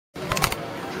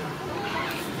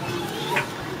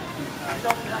Is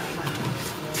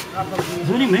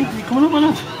there any meat? Are you coming up or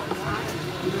not?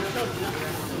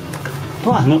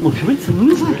 Oh, I'm not much of it, is it?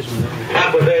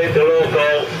 Happy day to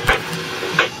Loco.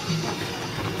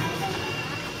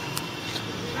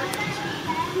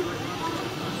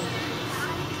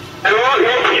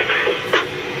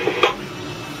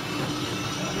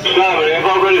 Simon, am I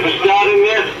ready for starting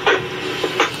yet?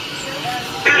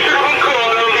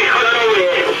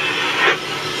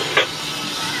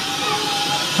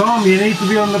 Tom, you need to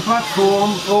be on the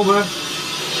platform. Over.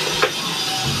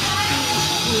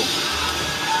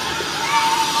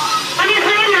 What do you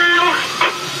say now?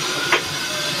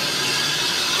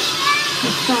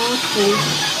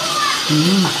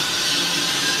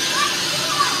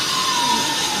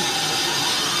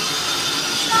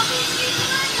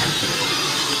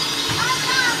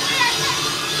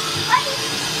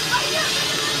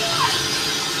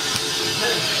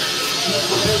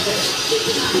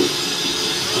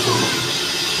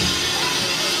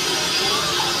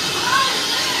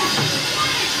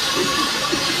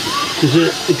 There's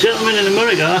a gentleman in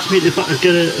America asked me if I could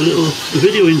get a little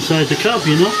video inside the cab,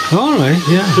 you know. All right,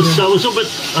 yeah. Because I was up at,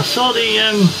 I saw the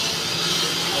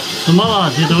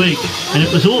mallard the other week, and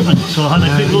it was open, so I had a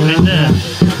quick look in there.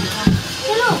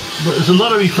 But there's a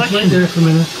lot of reflection. There for a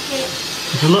minute.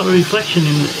 There's a lot of reflection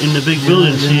in the big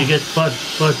building, so you get bad,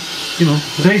 you know.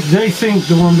 They think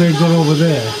the one they've got over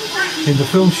there in the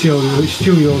film studios is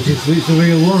the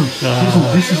real one.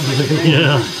 This is the real one.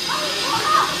 Yeah.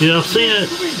 Yeah, I've seen it.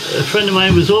 A friend of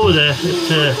mine was over there at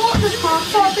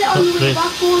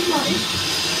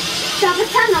have a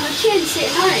tan on a chin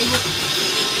sitting on it.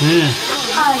 yeah.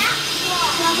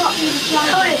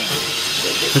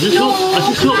 I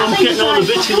just hope I'm getting all the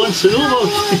bits he wants to know about.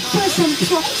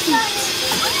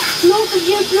 Look at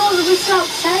you blow the whistle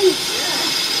outside.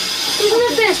 Isn't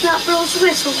it best that blows the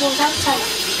whistle goes outside?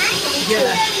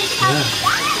 Yeah.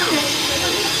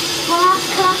 Well,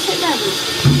 can I sit down?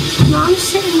 No, I'm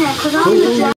sitting there because I'm the